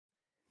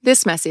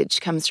This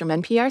message comes from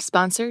NPR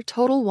sponsor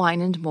Total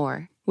Wine &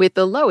 More. With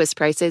the lowest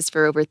prices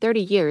for over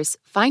 30 years,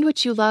 find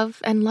what you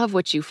love and love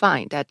what you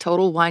find at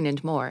Total Wine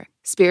 & More.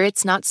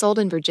 Spirits not sold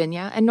in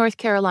Virginia and North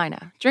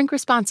Carolina. Drink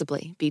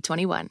responsibly.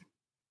 B21.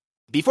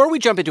 Before we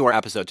jump into our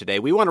episode today,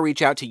 we want to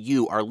reach out to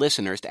you, our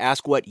listeners, to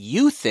ask what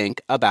you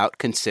think about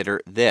Consider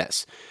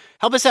This.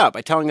 Help us out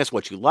by telling us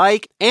what you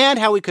like and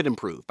how we could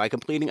improve by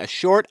completing a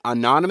short,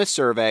 anonymous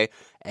survey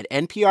at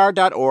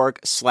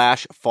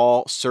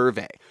npr.org/fall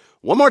survey.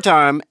 One more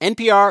time,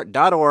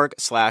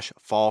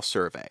 npr.org/fall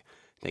survey.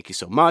 Thank you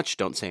so much.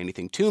 Don't say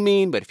anything too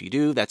mean, but if you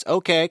do, that's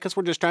okay, because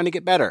we're just trying to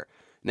get better.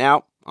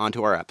 Now, on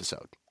to our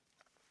episode.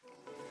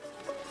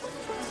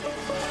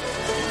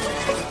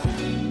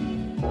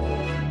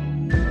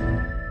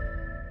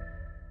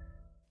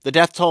 The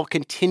death toll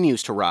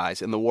continues to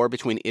rise in the war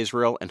between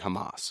Israel and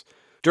Hamas.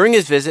 During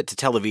his visit to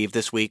Tel Aviv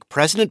this week,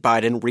 President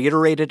Biden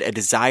reiterated a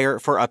desire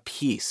for a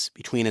peace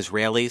between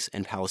Israelis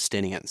and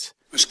Palestinians.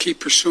 We must keep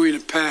pursuing a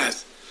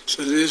path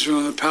so that Israel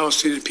and the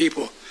Palestinian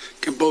people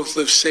can both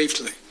live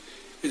safely,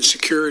 in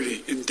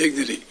security, in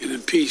dignity, and in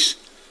peace.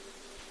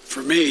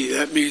 For me,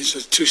 that means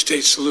a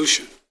two-state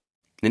solution.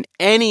 And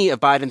any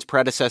of Biden's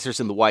predecessors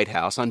in the White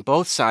House on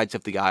both sides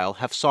of the aisle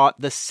have sought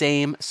the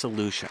same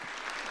solution.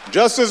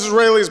 Just as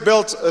Israelis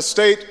built a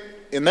state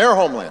in their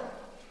homeland,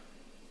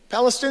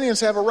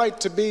 Palestinians have a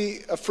right to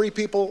be a free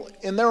people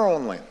in their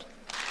own land.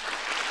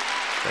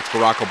 That's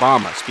Barack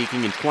Obama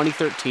speaking in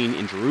 2013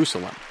 in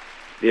Jerusalem.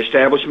 The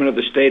establishment of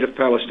the state of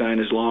Palestine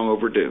is long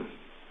overdue.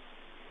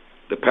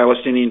 The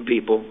Palestinian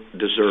people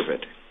deserve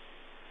it.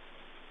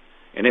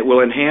 And it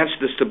will enhance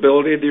the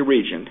stability of the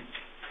region,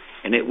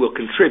 and it will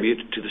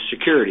contribute to the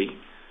security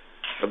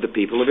of the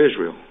people of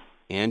Israel.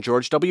 And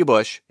George W.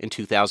 Bush in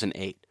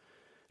 2008.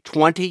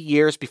 20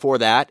 years before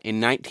that,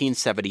 in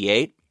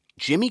 1978,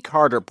 Jimmy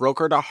Carter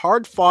brokered a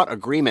hard-fought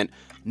agreement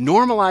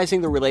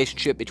normalizing the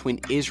relationship between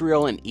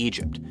Israel and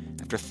Egypt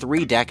after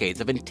 3 decades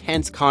of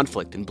intense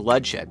conflict and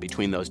bloodshed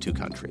between those two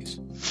countries.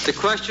 The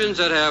questions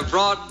that have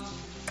brought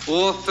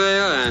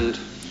warfare and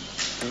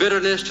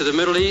bitterness to the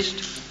Middle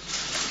East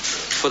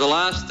for the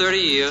last 30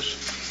 years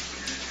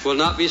will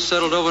not be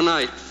settled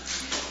overnight.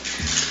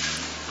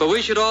 But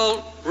we should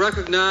all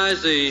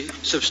recognize the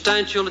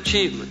substantial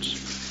achievements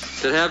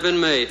that have been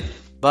made.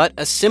 But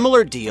a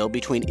similar deal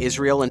between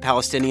Israel and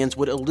Palestinians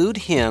would elude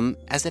him,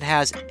 as it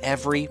has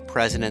every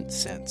president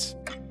since.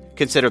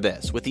 Consider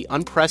this. With the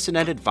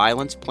unprecedented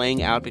violence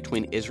playing out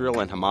between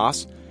Israel and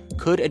Hamas,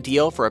 could a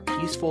deal for a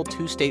peaceful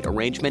two-state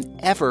arrangement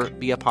ever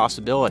be a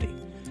possibility?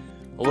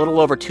 A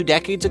little over 2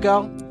 decades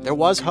ago, there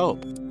was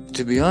hope.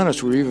 To be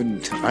honest,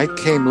 I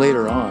came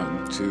later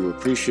on to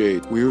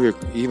appreciate we were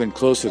even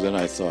closer than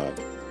I thought.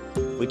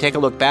 We take a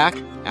look back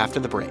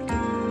after the break.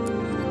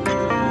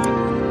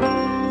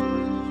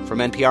 From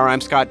NPR,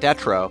 I'm Scott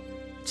Detrow.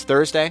 It's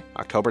Thursday,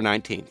 October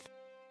 19th.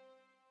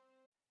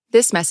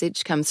 This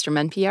message comes from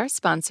NPR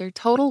sponsor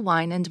Total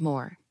Wine &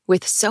 More.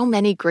 With so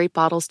many great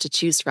bottles to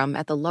choose from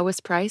at the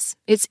lowest price,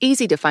 it's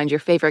easy to find your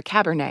favorite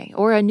Cabernet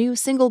or a new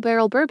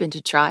single-barrel bourbon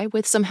to try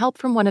with some help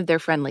from one of their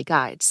friendly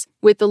guides.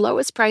 With the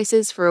lowest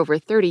prices for over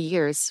 30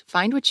 years,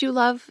 find what you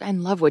love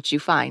and love what you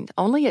find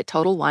only at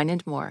Total Wine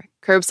 & More.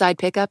 Curbside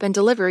pickup and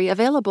delivery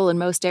available in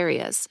most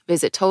areas.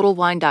 Visit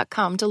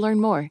TotalWine.com to learn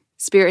more.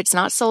 Spirits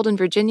not sold in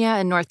Virginia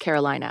and North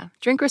Carolina.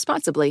 Drink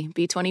responsibly.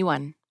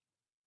 B21.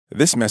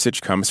 This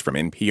message comes from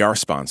NPR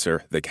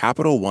sponsor, the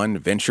Capital One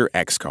Venture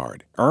X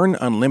Card. Earn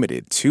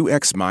unlimited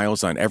 2x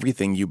miles on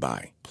everything you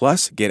buy.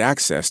 Plus, get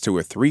access to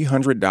a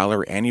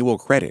 $300 annual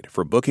credit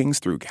for bookings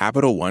through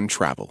Capital One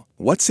Travel.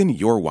 What's in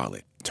your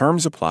wallet?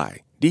 Terms apply.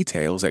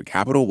 Details at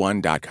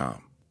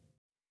CapitalOne.com.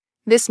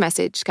 This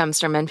message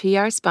comes from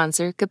NPR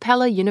sponsor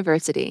Capella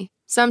University.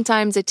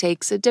 Sometimes it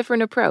takes a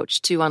different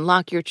approach to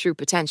unlock your true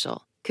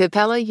potential.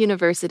 Capella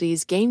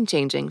University's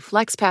game-changing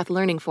FlexPath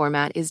learning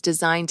format is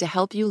designed to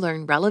help you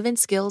learn relevant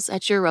skills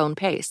at your own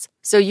pace,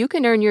 so you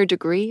can earn your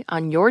degree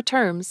on your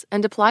terms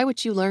and apply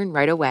what you learn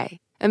right away.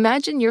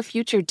 Imagine your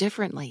future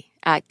differently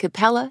at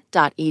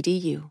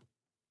capella.edu.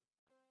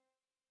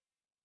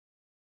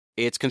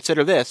 It's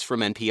Consider This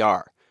from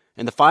NPR.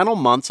 In the final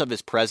months of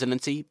his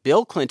presidency,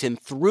 Bill Clinton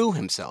threw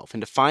himself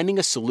into finding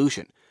a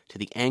solution to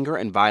the anger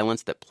and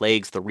violence that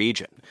plagues the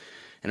region.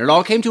 And it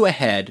all came to a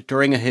head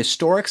during a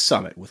historic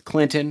summit with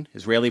Clinton,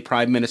 Israeli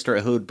Prime Minister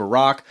Ehud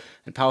Barak,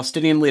 and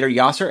Palestinian leader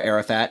Yasser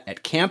Arafat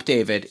at Camp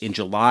David in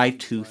July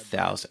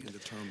 2000.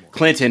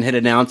 Clinton had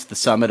announced the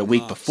summit a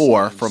week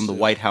before from the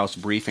White House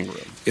briefing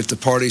room. If the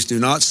parties do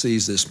not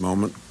seize this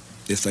moment,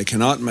 if they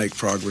cannot make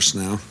progress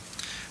now,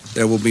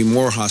 there will be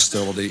more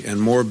hostility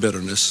and more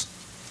bitterness,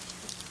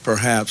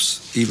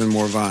 perhaps even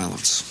more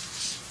violence.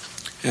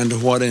 And to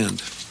what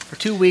end? For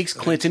 2 weeks,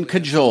 Clinton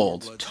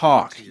cajoled,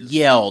 talked,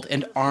 yelled,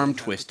 and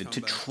arm-twisted to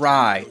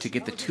try to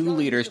get the two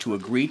leaders to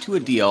agree to a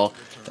deal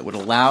that would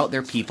allow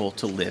their people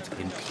to live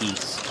in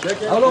peace.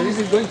 How long is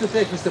it going to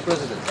take, Mr.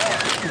 President?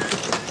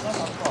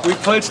 We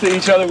pledged to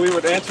each other we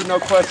would answer no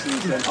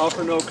questions and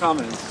offer no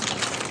comments.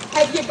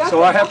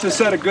 So I have to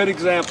set a good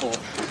example.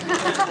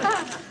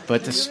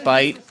 But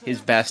despite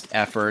his best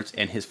efforts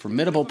and his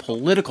formidable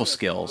political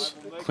skills,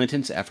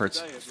 Clinton's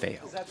efforts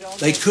failed.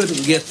 They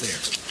couldn't get there.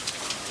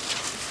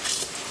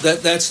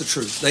 That's the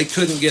truth. They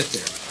couldn't get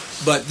there.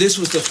 But this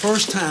was the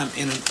first time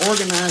in an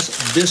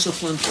organized,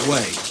 disciplined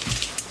way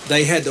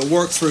they had to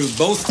work through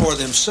both for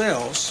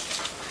themselves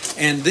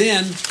and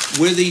then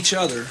with each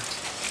other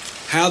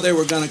how they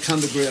were going to come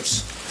to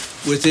grips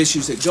with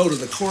issues that go to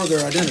the core of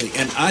their identity.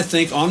 And I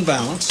think, on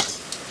balance,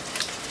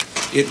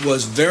 it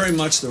was very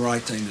much the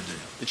right thing to do.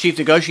 The chief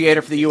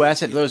negotiator for the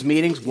U.S. at those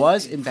meetings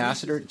was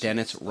Ambassador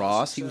Dennis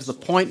Ross. He was the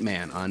point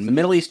man on the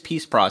Middle East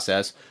peace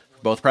process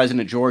for both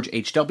President George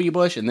H.W.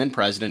 Bush and then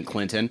President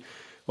Clinton.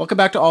 Welcome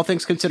back to All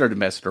Things Considered,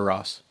 Ambassador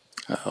Ross.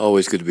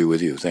 Always good to be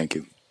with you. Thank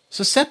you.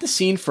 So set the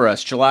scene for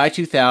us. July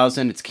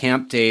 2000, it's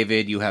Camp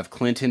David. You have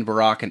Clinton,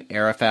 Barack, and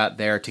Arafat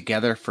there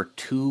together for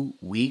 2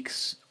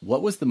 weeks.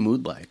 What was the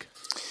mood like?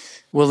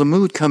 Well, the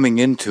mood coming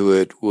into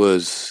it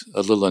was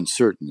a little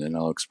uncertain, and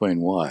I'll explain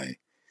why.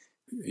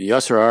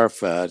 Yasser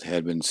Arafat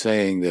had been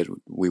saying that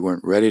we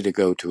weren't ready to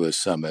go to a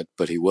summit,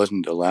 but he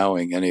wasn't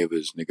allowing any of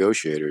his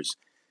negotiators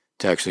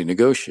to actually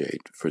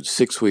negotiate. For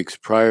 6 weeks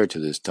prior to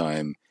this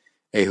time,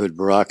 Ehud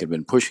Barak had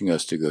been pushing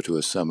us to go to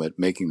a summit,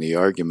 making the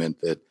argument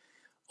that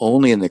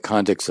only in the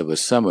context of a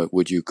summit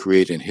would you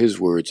create, in his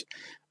words,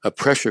 a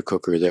pressure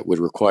cooker that would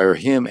require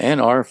him and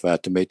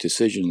Arafat to make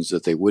decisions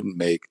that they wouldn't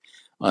make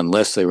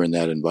unless they were in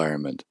that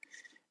environment.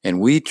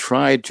 And we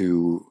tried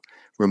to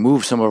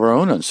remove some of our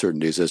own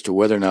uncertainties as to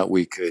whether or not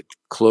we could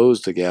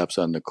close the gaps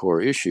on the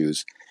core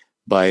issues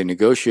by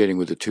negotiating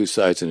with the two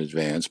sides in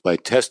advance, by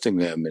testing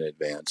them in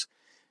advance.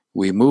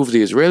 We moved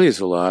the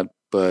Israelis a lot,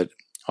 but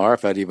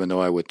Arafat, even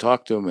though I would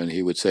talk to him and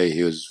he would say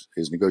his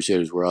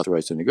negotiators were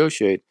authorized to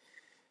negotiate,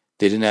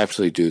 they didn't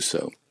actually do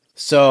so.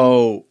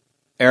 So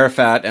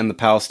Arafat and the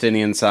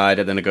Palestinian side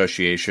of the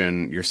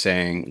negotiation, you're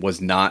saying, was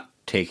not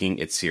taking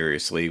it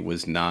seriously,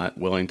 was not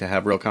willing to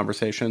have real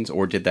conversations,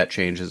 or did that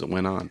change as it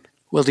went on?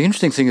 Well, the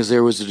interesting thing is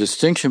there was a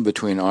distinction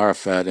between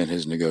Arafat and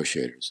his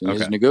negotiators. And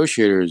his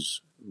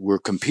negotiators were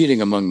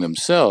competing among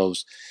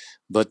themselves,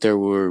 but there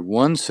were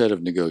one set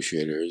of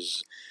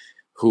negotiators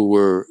who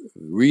were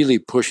really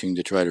pushing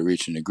to try to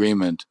reach an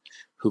agreement,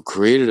 who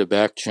created a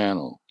back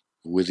channel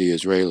with the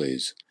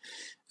Israelis.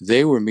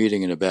 They were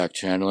meeting in a back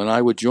channel, and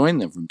I would join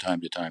them from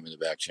time to time in the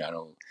back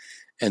channel.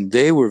 And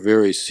they were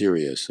very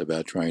serious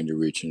about trying to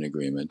reach an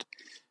agreement.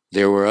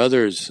 There were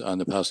others on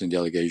the Palestinian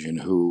delegation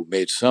who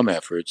made some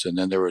efforts, and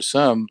then there were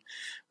some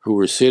who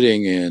were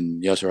sitting in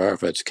Yasser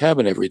Arafat's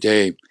cabin every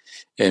day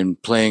and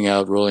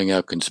rolling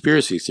out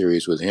conspiracy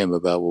theories with him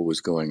about what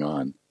was going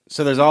on.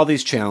 So there's all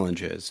these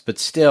challenges, but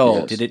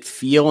still, Yes. Did it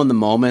feel in the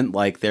moment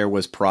like there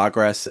was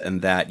progress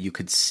and that you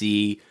could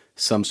see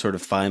some sort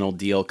of final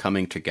deal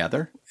coming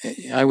together?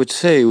 I would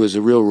say it was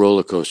a real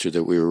roller coaster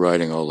that we were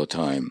riding all the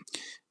time.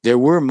 There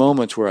were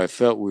moments where I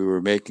felt we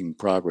were making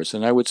progress,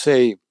 and I would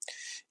say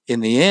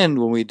in the end,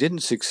 when we didn't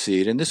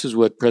succeed, and this is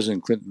what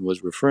President Clinton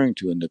was referring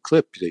to in the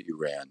clip that you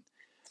ran,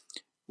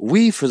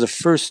 we, for the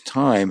first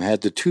time,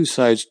 had the two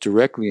sides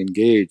directly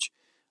engage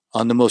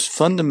on the most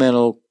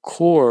fundamental,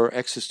 core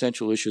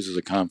existential issues of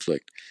the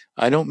conflict.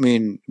 I don't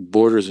mean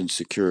borders and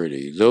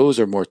security. Those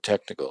are more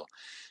technical.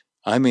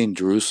 I mean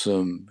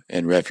Jerusalem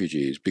and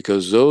refugees,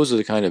 because those are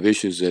the kind of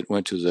issues that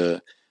went to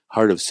the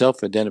heart of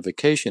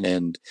self-identification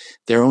and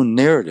their own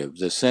narrative,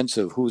 the sense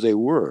of who they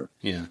were.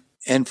 Yeah.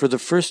 And for the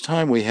first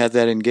time, we had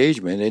that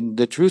engagement. And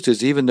the truth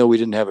is, even though we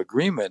didn't have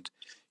agreement,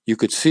 you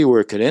could see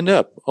where it could end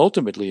up.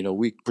 Ultimately,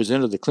 we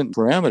presented the Clinton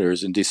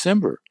parameters in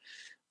December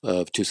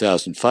of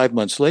 2000, 5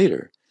 months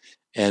later.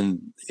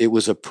 And it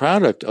was a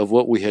product of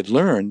what we had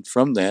learned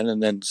from then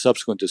and then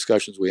subsequent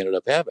discussions we ended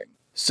up having.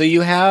 So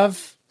you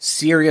have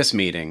serious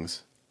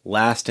meetings,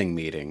 lasting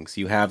meetings.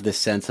 You have this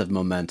sense of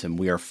momentum.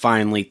 We are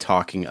finally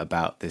talking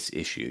about this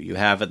issue. You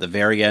have at the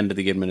very end of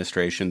the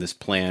administration, this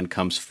plan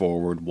comes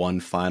forward,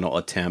 one final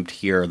attempt.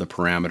 Here are the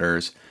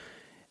parameters.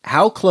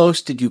 How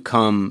close did you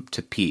come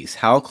to peace?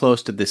 How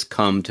close did this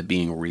come to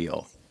being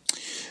real?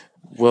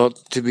 Well,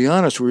 to be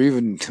honest,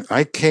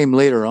 I came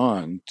later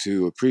on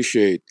to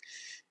appreciate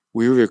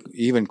we were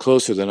even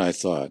closer than I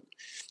thought.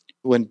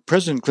 When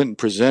President Clinton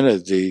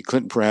presented the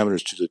Clinton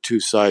parameters to the two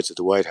sides at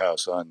the White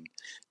House on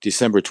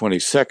December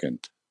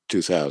 22nd,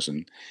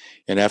 2000,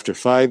 and after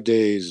 5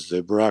 days,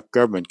 the Barack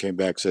government came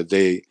back and said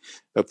they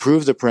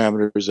approved the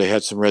parameters. They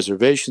had some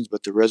reservations,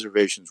 but the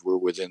reservations were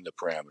within the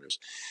parameters.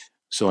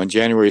 So on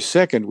January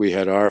 2nd, we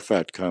had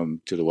Arafat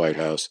come to the White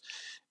House,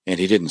 and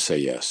he didn't say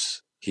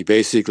yes. He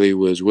basically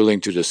was willing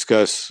to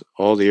discuss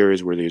all the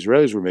areas where the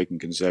Israelis were making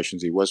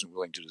concessions. He wasn't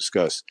willing to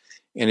discuss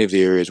any of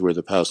the areas where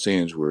the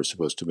Palestinians were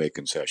supposed to make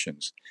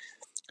concessions.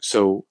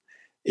 So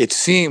it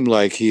seemed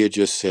like he had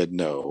just said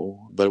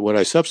no. But what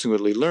I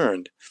subsequently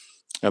learned,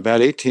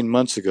 about 18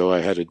 months ago,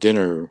 I had a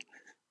dinner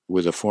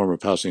with a former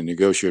Palestinian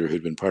negotiator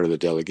who'd been part of the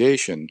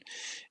delegation.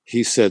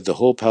 He said the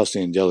whole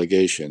Palestinian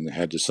delegation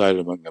had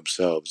decided among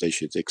themselves they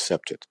should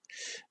accept it.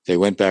 They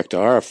went back to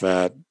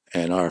Arafat,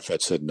 and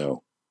Arafat said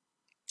no.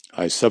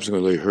 I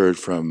subsequently heard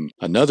from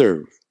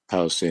another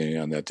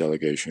Palestinian on that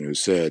delegation who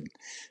said,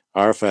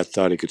 Arafat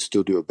thought he could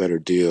still do a better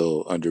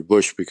deal under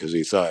Bush because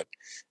he thought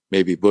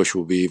maybe Bush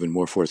will be even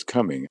more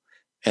forthcoming.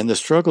 And the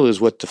struggle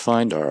is what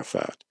defined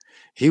Arafat.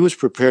 He was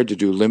prepared to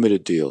do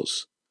limited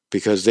deals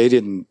because they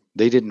didn't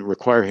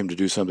require him to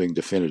do something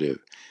definitive.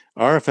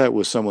 Arafat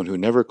was someone who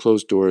never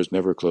closed doors,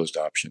 never closed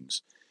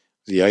options.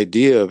 The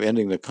idea of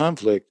ending the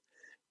conflict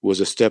was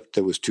a step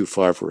that was too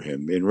far for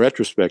him. In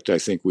retrospect, I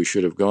think we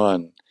should have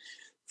gone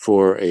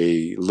for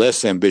a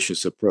less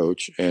ambitious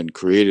approach and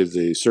created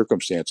the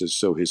circumstances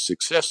so his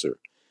successor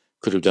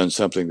could have done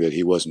something that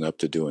he wasn't up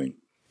to doing.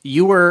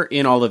 You were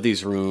in all of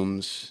these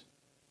rooms.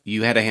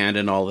 You had a hand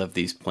in all of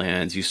these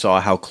plans. You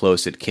saw how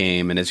close it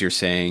came. And as you're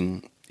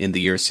saying, in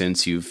the years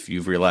since,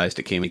 you've realized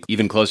it came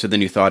even closer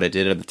than you thought it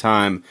did at the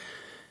time.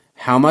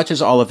 How much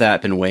has all of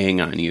that been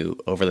weighing on you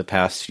over the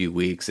past few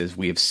weeks as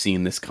we have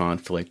seen this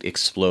conflict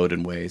explode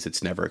in ways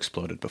it's never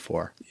exploded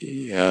before?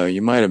 Yeah,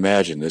 you might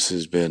imagine this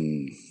has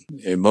been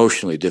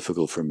emotionally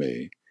difficult for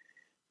me.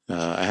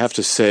 I have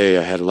to say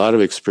I had a lot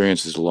of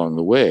experiences along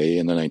the way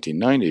in the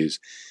 1990s.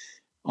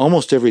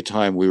 Almost every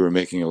time we were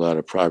making a lot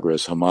of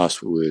progress,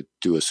 Hamas would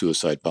do a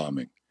suicide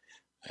bombing.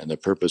 And the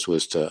purpose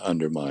was to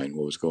undermine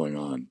what was going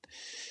on.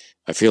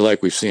 I feel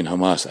like we've seen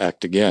Hamas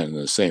act again in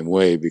the same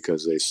way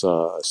because they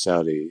saw a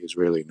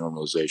Saudi-Israeli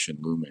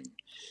normalization looming.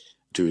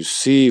 To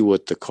see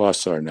what the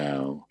costs are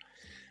now,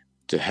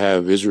 to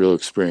have Israel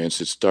experience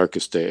its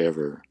darkest day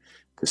ever,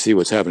 to see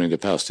what's happening to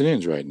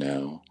Palestinians right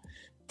now,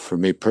 for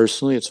me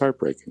personally, it's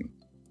heartbreaking.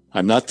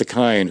 I'm not the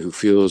kind who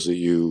feels that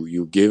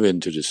you give in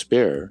to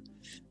despair,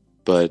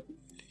 but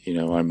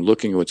I'm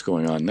looking at what's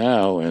going on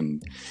now,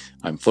 and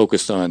I'm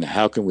focused on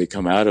how can we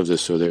come out of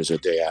this so there's a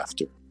day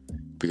after.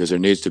 Because there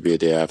needs to be a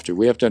day after.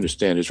 We have to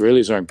understand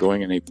Israelis aren't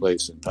going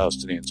anyplace and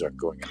Palestinians aren't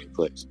going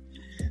anyplace.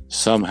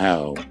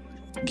 Somehow,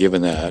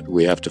 given that,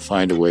 we have to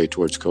find a way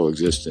towards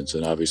coexistence,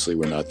 and obviously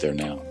we're not there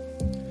now.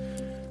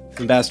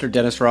 Ambassador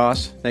Dennis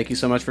Ross, thank you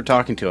so much for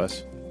talking to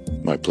us.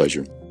 My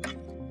pleasure.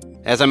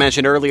 As I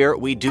mentioned earlier,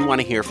 we do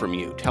want to hear from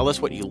you. Tell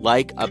us what you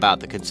like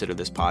about the Consider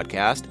This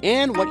podcast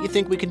and what you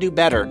think we can do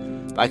better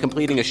by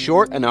completing a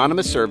short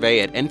anonymous survey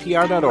at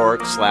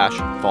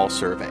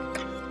npr.org/fallsurvey.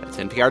 That's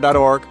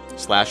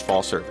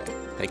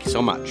npr.org/fallsurvey. Thank you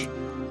so much.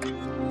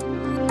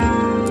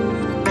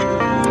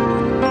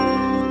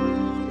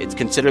 It's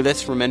Consider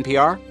This from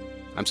NPR.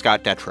 I'm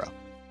Scott Detrow.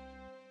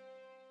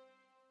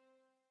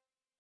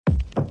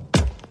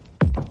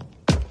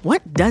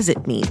 What does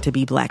it mean to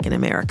be Black in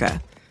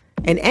America?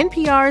 In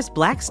NPR's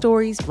Black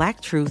Stories,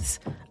 Black Truths,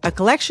 a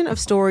collection of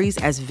stories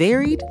as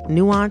varied,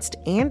 nuanced,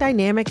 and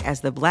dynamic as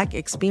the Black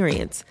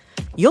experience,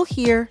 you'll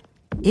hear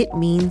it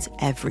means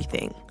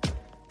everything.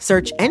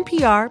 Search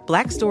NPR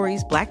Black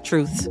Stories, Black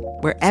Truths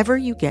wherever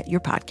you get your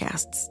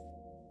podcasts.